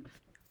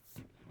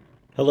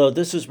Hello,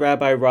 this is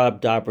Rabbi Rob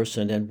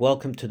Dobrusin, and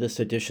welcome to this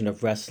edition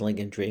of Wrestling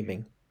and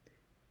Dreaming.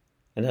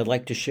 And I'd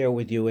like to share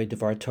with you a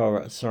Devar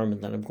Torah, a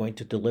sermon that I'm going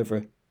to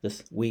deliver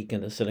this week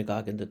in a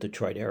synagogue in the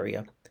Detroit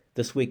area.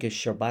 This week is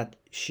Shabbat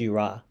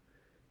Shirah,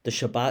 the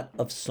Shabbat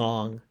of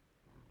song,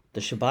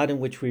 the Shabbat in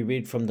which we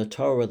read from the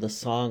Torah the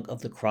song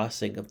of the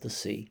crossing of the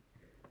sea,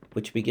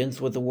 which begins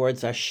with the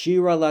words,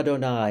 Ashira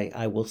Ladonai,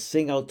 I will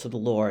sing out to the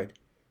Lord,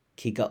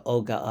 Ki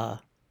ga'o ga'ah,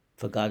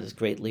 for God is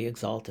greatly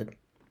exalted.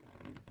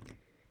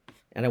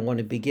 And I want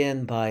to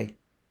begin by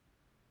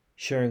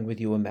sharing with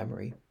you a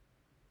memory.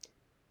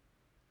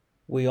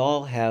 We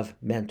all have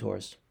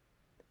mentors,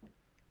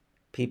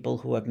 people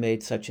who have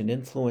made such an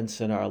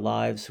influence in our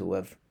lives, who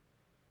have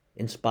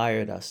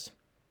inspired us.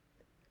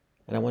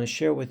 And I want to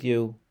share with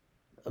you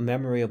a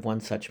memory of one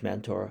such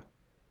mentor,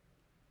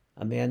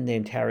 a man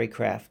named Harry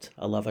Kraft,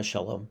 Alav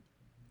Shalom.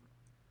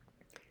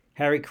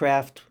 Harry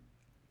Kraft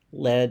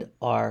led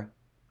our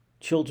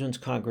children's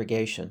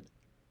congregation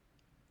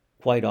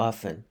quite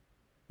often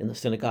in the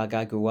synagogue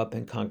I grew up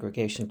in,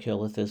 Congregation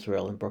Killeth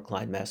Israel in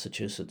Brookline,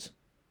 Massachusetts.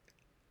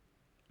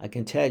 I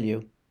can tell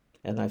you,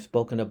 and I've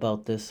spoken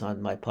about this on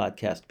my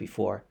podcast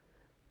before,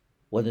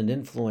 what an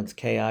influence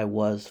KI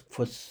was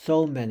for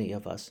so many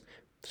of us,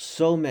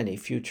 so many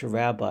future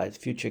rabbis,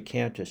 future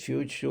cantors,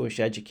 future Jewish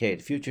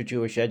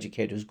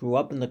educators grew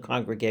up in the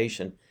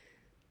congregation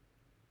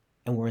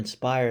and were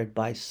inspired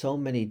by so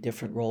many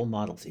different role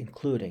models,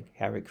 including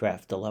Harry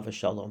Kraft, Alav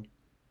Shalom.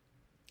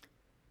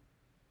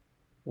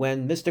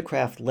 When Mr.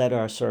 Kraft led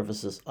our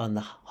services on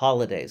the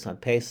holidays, on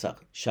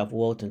Pesach,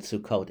 Shavuot, and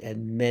Sukkot,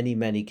 and many,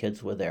 many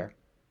kids were there,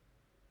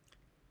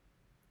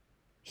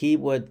 he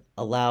would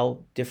allow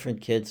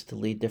different kids to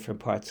lead different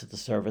parts of the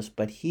service,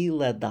 but he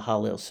led the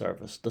Hallel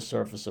service, the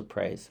service of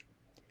praise.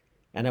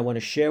 And I want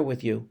to share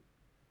with you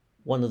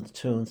one of the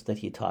tunes that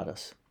he taught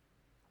us.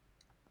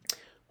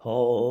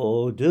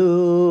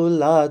 Hodu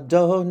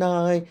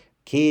l'Adonai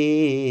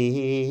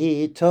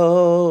ki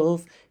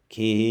tov,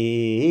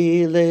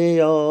 Ki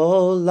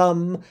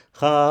le'olam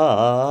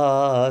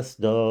chasdo,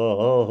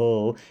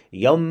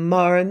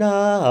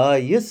 Yomarna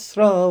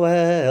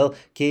Yisrael,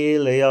 Ki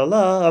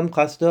le'olam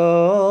chasdo,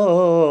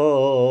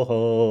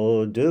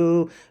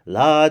 Hodu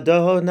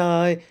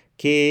l'Adonai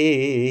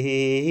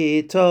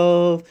ki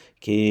tov,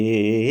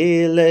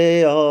 Ki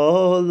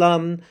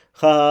le'olam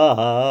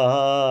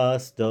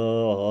chasdo.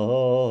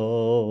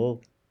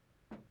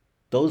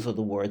 Those are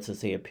the words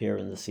as they appear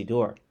in the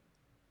Siddur.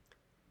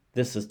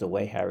 This is the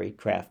way Harry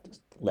Kraft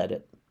led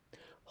it.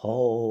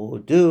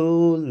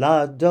 Hodu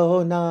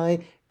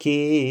l'Adonai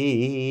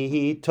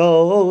ki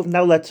tov.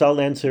 Now let's all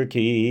answer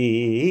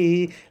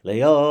ki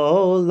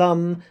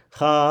le'olam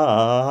chasdo.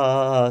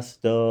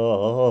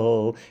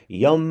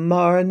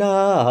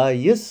 Yomarna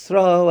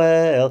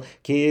Yisrael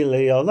ki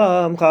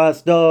le'olam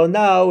chasdo.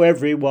 Now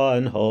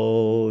everyone,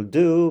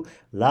 Hodu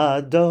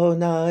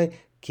l'Adonai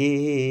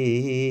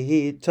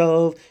ki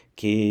tov.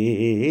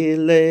 Ki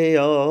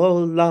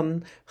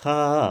le'olam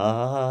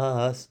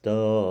chasdo.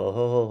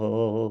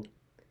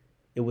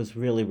 It was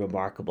really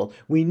remarkable.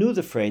 We knew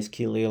the phrase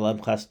Ki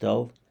le'olam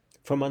chasdo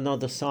from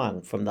another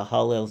song, from the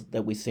Hallel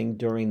that we sing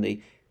during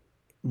the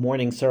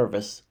morning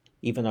service,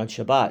 even on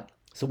Shabbat.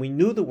 So we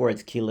knew the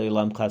words Ki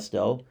le'olam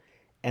chasdo,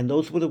 and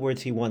those were the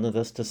words he wanted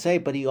us to say,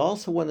 but he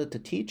also wanted to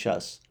teach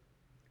us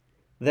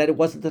that it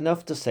wasn't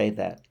enough to say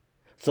that.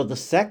 So the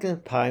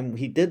second time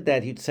he did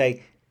that, he'd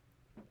say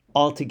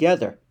all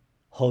together,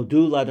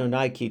 Hodu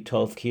l'Adonai ki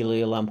tov ki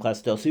le'olam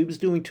chasdo. So he was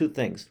doing two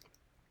things.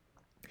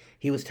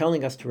 He was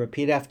telling us to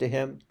repeat after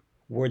him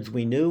words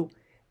we knew,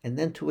 and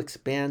then to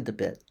expand a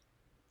bit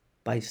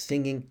by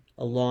singing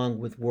along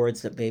with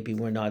words that maybe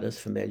were not as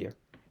familiar.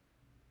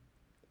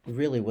 It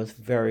really was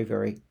very,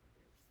 very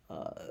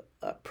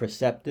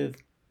perceptive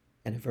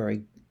and a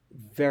very,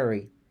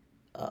 very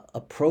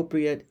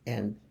appropriate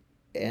and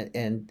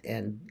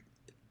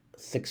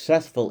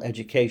successful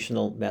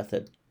educational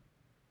method.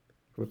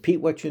 Repeat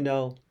what you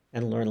know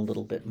and learn a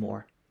little bit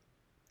more.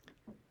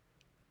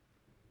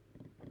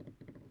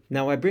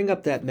 Now, I bring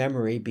up that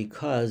memory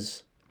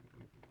because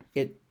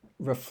it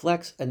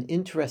reflects an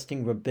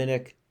interesting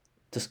rabbinic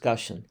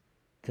discussion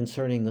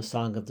concerning the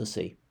Song of the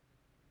Sea.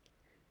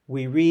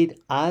 We read,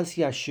 Az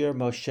Yashir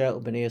Moshe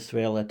u'bnei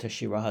Yisrael et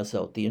Shirah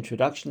hazot. The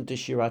introduction to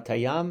Shirat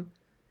Hayam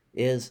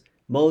is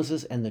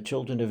Moses and the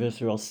children of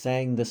Israel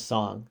sang this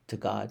song to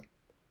God.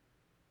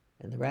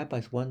 And the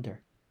rabbis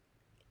wonder,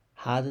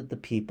 how did the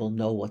people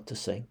know what to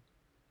sing?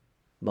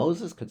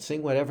 Moses could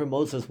sing whatever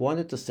Moses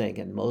wanted to sing,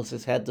 and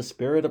Moses had the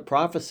spirit of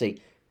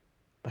prophecy.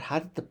 But how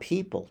did the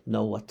people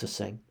know what to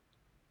sing?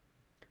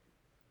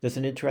 There's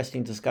an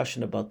interesting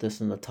discussion about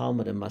this in the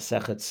Talmud in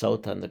Masechet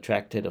Sota, in the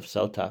Tractate of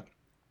Sota,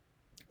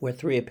 where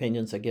three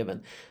opinions are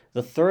given.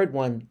 The third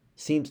one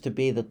seems to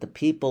be that the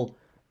people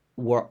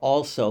were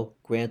also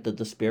granted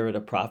the spirit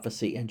of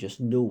prophecy and just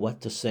knew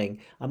what to sing.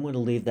 I'm going to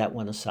leave that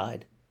one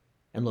aside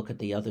and look at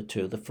the other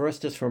two. The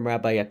first is from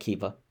Rabbi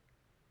Akiva.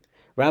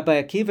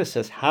 Rabbi Akiva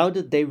says, how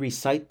did they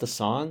recite the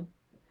song?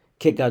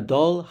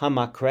 Kegadol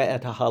hamakre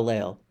et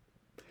hallel.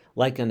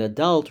 like an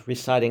adult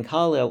reciting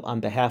Hallel on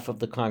behalf of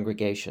the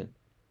congregation,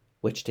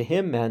 which to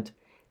him meant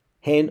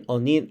Hein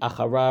onin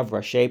acharav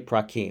rashi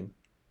prakim.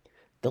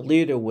 The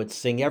leader would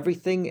sing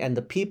everything, and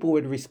the people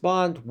would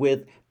respond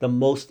with the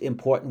most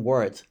important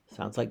words.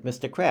 Sounds like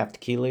Mr.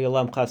 Kraft, Ki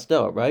Olam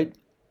Chasdo, right?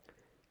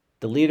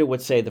 The leader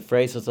would say the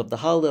phrases of the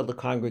Hallel, the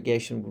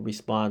congregation would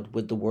respond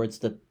with the words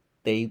that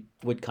they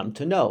would come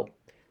to know.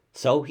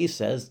 So he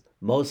says,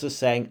 Moses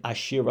sang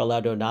Ashir al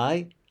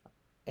Adonai,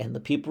 and the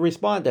people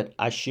responded,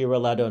 Ashir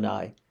al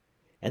Adonai.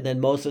 And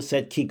then Moses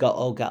said, Ki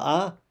ga'o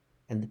ga'ah,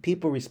 and the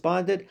people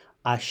responded,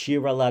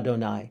 Ashir al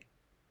Adonai.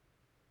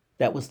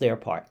 That was their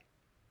part.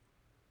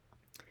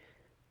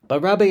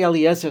 But Rabbi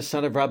Eliezer,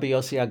 son of Rabbi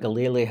Yossi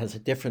HaGalili, has a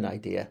different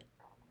idea,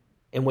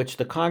 in which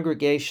the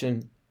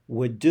congregation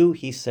would do,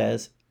 he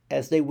says,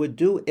 as they would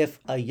do if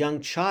a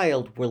young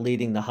child were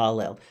leading the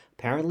Hallel.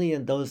 Apparently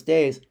in those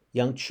days,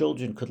 young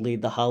children could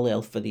lead the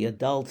Hallel for the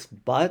adults,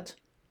 but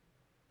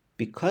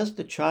because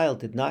the child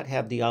did not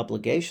have the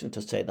obligation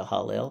to say the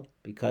Hallel,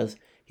 because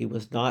he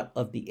was not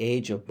of the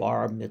age of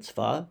bar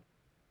mitzvah,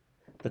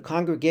 the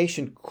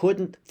congregation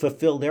couldn't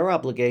fulfill their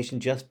obligation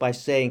just by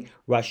saying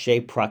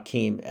Rashi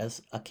Prakim,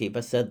 as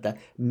Akiva said, the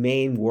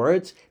main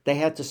words. They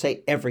had to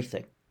say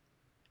everything.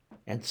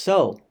 And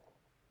so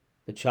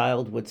the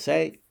child would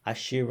say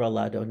Ashir al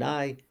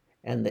Adonai,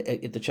 and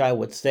the child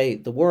would say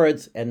the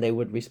words, and they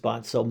would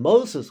respond. So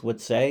Moses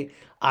would say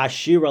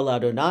Ashir al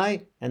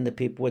Adonai, and the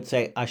people would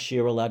say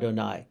Ashir al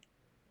Adonai.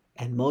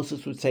 And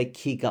Moses would say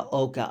Ki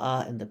ga'o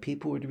ga'ah, and the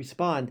people would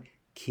respond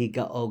Ki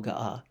ga'o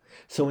ga'ah.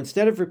 So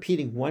instead of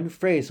repeating one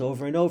phrase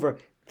over and over,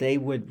 they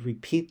would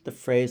repeat the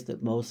phrase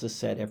that Moses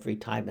said every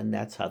time, and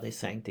that's how they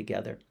sang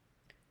together.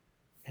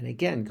 And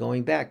again,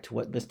 going back to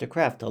what Mr.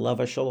 Kraft,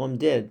 Alav Shalom,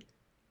 did,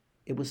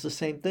 it was the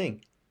same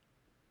thing.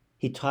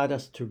 He taught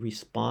us to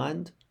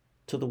respond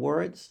to the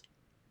words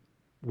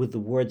with the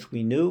words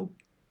we knew,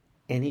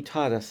 and he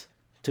taught us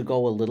to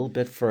go a little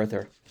bit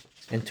further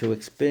and to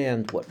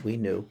expand what we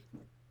knew.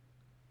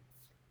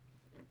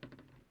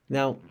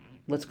 Now,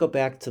 let's go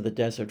back to the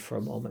desert for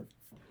a moment.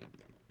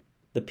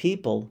 The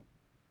people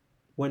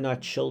were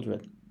not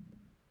children,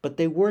 but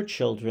they were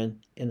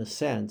children in a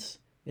sense,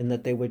 in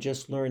that they were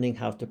just learning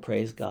how to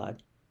praise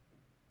God.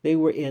 They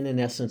were in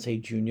essence, a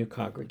junior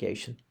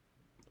congregation.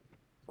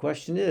 The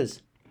question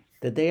is,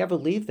 did they ever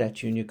leave that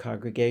junior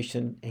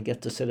congregation and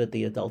get to sit at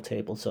the adult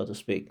table, so to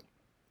speak?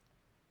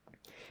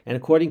 And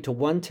according to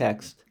one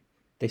text,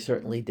 they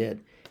certainly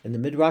did. In the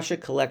Midrashic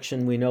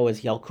collection we know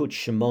as Yalkut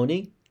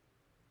Shimoni,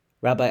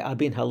 Rabbi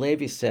Abin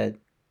Halevi said,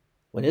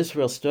 when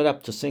Israel stood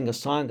up to sing a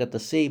song at the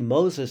sea,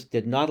 Moses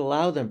did not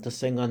allow them to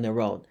sing on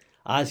their own.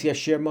 Az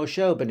Yashir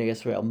Moshe b'nei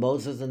Israel,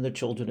 Moses and the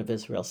children of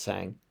Israel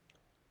sang.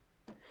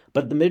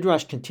 But the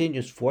Midrash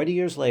continues 40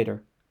 years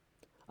later.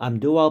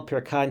 Amdu al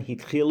Pirkan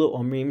hitchilu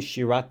omrim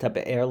shirata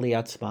be'er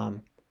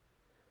liatzmam.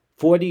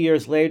 40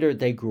 years later,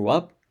 they grew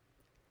up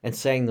and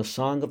sang the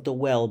song of the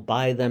well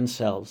by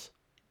themselves.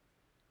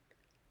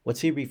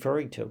 What's he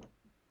referring to?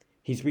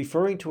 He's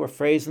referring to a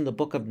phrase in the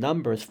book of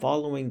Numbers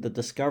following the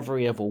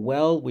discovery of a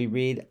well. We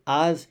read,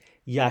 Az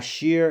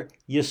Yashir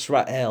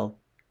Yisrael.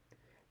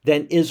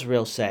 Then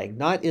Israel sang.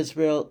 Not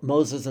Israel,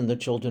 Moses and the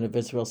children of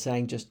Israel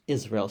sang, just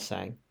Israel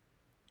sang.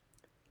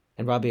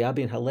 And Rabbi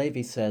Abin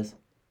Halevi says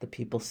the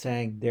people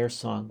sang their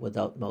song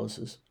without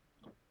Moses.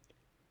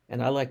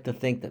 And I like to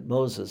think that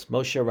Moses,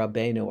 Moshe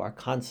Rabbeinu, our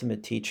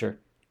consummate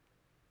teacher,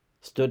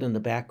 stood in the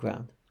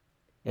background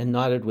and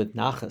nodded with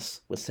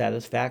nachas, with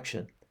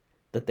satisfaction,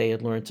 that they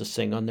had learned to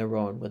sing on their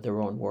own with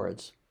their own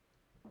words.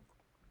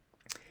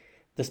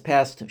 This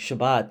past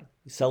Shabbat,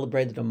 we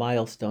celebrated a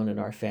milestone in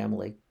our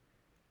family.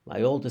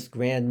 My oldest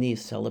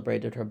grandniece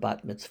celebrated her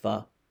bat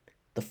mitzvah,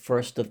 the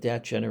first of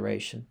that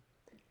generation.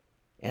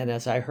 And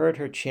as I heard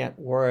her chant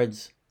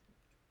words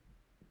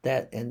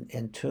that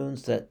and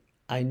tunes that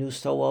I knew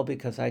so well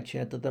because I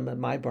chanted them at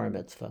my bar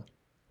mitzvah,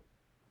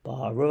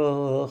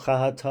 Baruch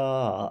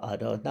atah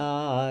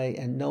Adonai,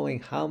 and knowing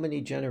how many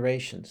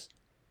generations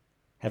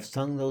have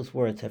sung those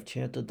words, have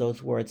chanted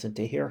those words, and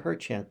to hear her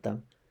chant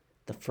them,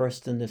 the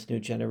first in this new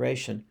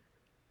generation,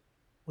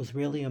 was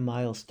really a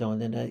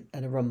milestone and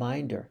a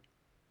reminder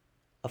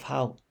of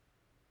how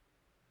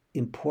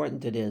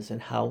important it is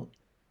and how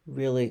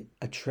really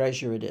a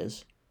treasure it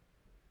is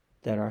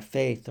that our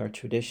faith, our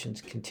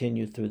traditions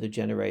continue through the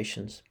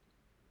generations.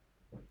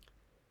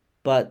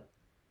 But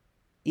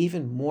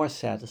even more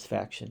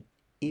satisfaction,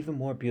 even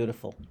more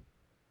beautiful,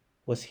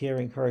 was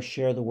hearing her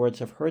share the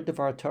words of her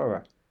Devar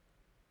Torah,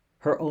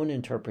 her own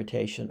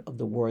interpretation of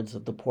the words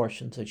of the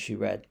portions that she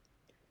read.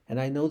 And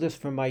I know this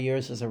from my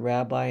years as a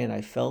rabbi, and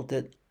I felt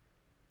it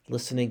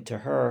listening to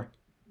her,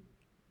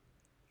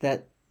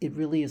 that it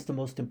really is the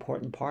most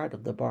important part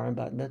of the bar and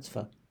bat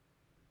mitzvah.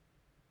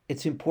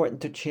 It's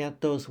important to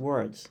chant those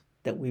words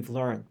that we've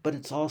learned, but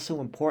it's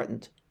also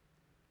important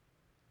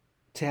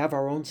to have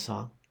our own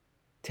song,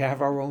 to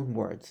have our own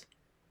words,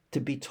 to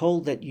be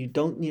told that you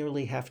don't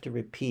nearly have to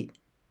repeat.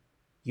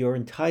 You're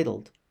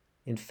entitled,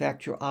 in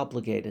fact, you're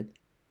obligated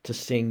to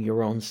sing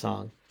your own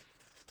song.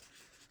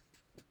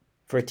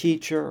 For a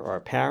teacher or a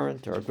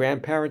parent or a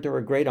grandparent or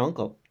a great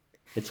uncle,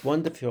 it's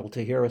wonderful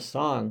to hear a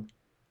song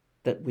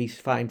that we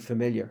find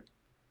familiar,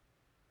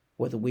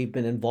 whether we've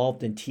been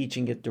involved in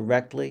teaching it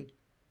directly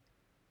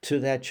to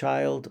that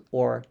child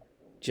or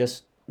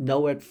just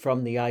know it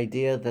from the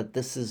idea that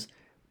this is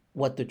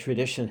what the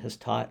tradition has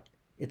taught.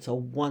 It's a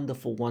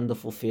wonderful,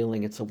 wonderful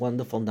feeling. It's a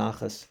wonderful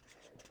nachas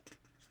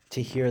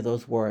to hear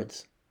those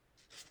words.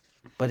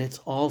 But it's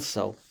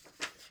also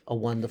a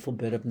wonderful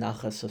bit of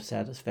nachas, of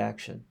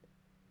satisfaction,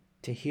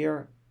 to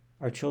hear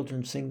our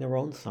children sing their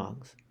own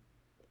songs,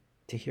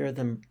 to hear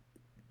them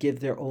give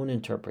their own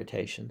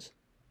interpretations,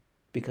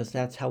 because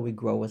that's how we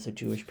grow as a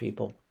Jewish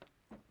people.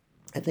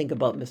 I think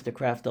about Mr.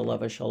 Kraft,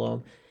 Alav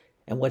Shalom,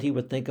 and what he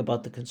would think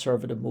about the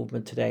conservative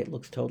movement today. It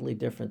looks totally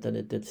different than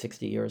it did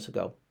 60 years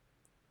ago.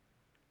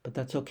 But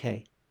that's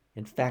okay.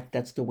 In fact,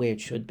 that's the way it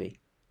should be,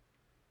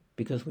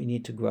 because we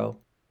need to grow.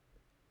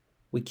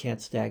 We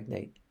can't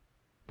stagnate.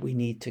 We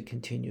need to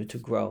continue to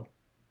grow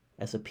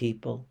as a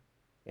people,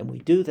 and we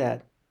do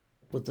that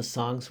with the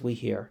songs we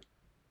hear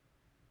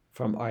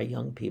from our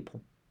young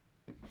people.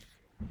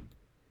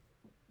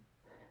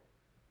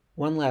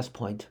 One last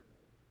point,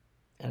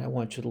 and I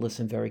want you to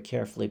listen very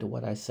carefully to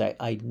what I say.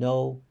 I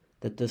know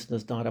that this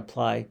does not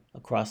apply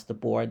across the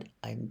board.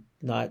 I'm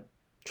not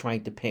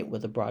trying to paint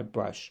with a broad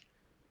brush,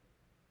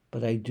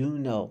 but I do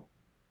know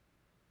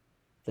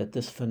that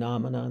this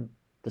phenomenon,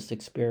 this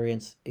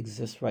experience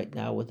exists right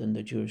now within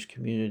the Jewish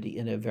community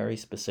in a very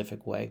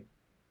specific way,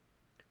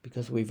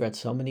 because we've read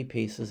so many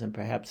pieces, and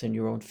perhaps in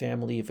your own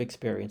family you've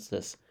experienced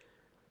this,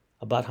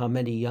 about how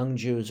many young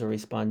Jews are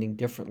responding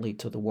differently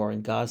to the war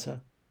in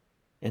Gaza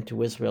and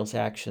to Israel's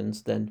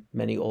actions than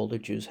many older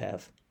Jews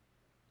have.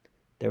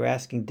 They're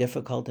asking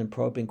difficult and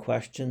probing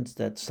questions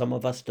that some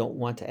of us don't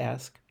want to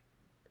ask.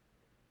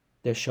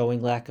 They're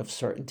showing lack of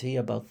certainty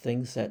about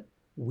things that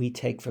we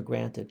take for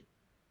granted.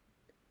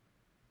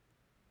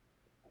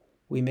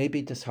 We may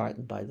be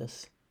disheartened by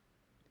this.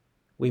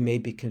 We may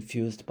be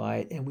confused by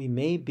it, and we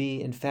may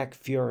be, in fact,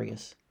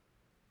 furious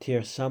to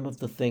hear some of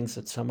the things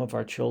that some of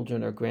our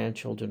children or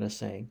grandchildren are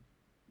saying.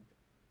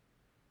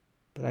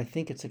 But I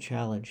think it's a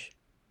challenge.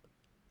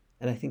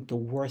 And I think the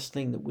worst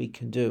thing that we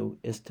can do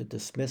is to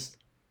dismiss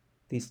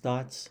these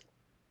thoughts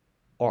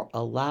or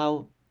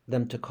allow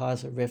them to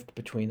cause a rift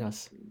between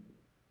us.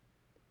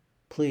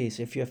 Please,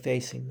 if you're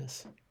facing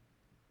this,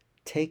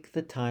 take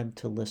the time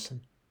to listen.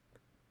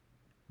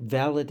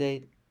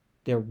 Validate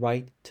their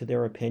right to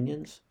their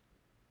opinions.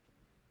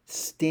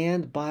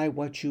 Stand by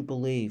what you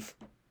believe.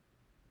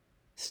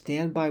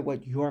 Stand by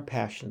what you're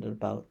passionate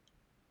about.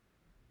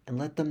 And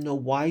let them know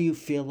why you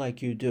feel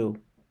like you do.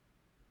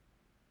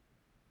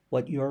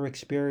 What your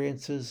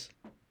experiences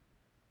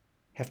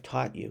have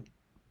taught you.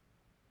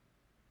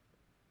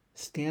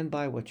 Stand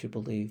by what you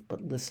believe,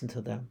 but listen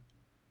to them.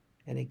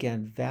 And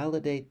again,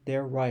 validate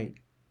their right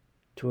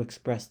to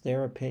express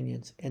their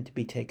opinions and to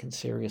be taken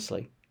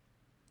seriously.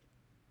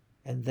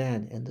 And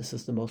then, and this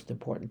is the most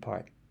important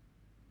part,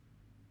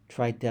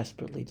 try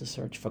desperately to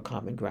search for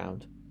common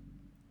ground.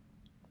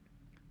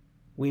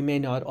 We may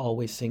not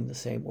always sing the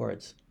same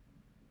words,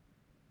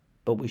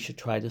 but we should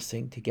try to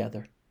sing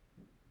together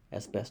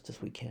as best as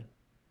we can.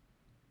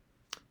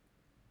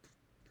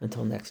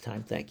 Until next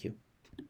time, thank you.